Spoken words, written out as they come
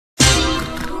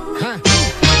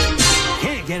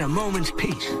get a moment's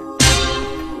peace.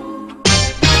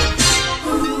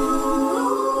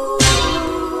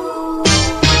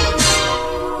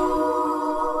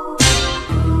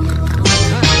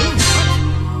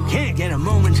 Can't get a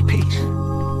moment's peace.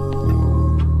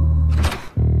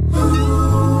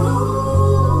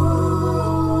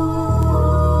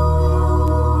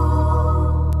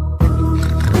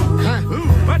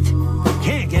 What?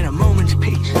 Can't get a moment's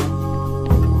peace.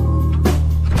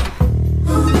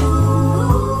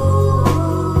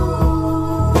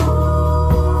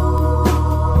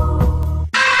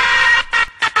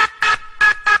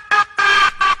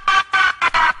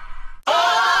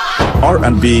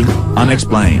 RNB,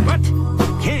 Unexplained.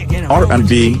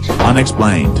 RNB,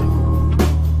 Unexplained.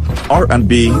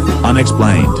 RNB,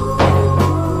 Unexplained.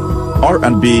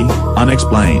 RNB,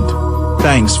 Unexplained.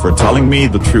 Thanks for telling me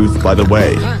the truth, by the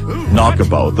way. Knock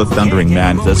about the Thundering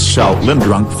Mantis Shaolin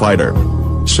Drunk Fighter.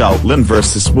 Shaolin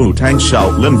vs Wu-Tang,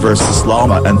 Shaolin vs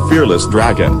Llama and Fearless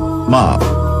Dragon. Ma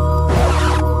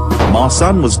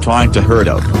son was trying to hurt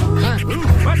out.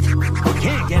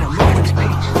 Can't get a moment's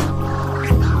peace.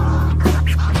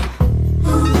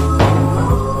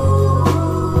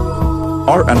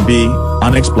 RNB,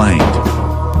 Unexplained.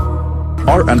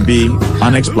 RNB,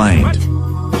 Unexplained.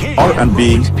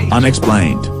 RNB,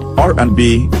 Unexplained.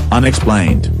 RNB,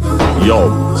 Unexplained. Yo,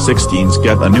 16s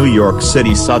get a New York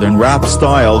City Southern rap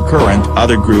style current,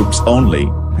 other groups only.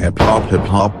 Hip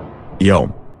hop. Yo.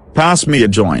 Pass me a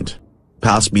joint.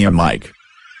 Pass me a mic.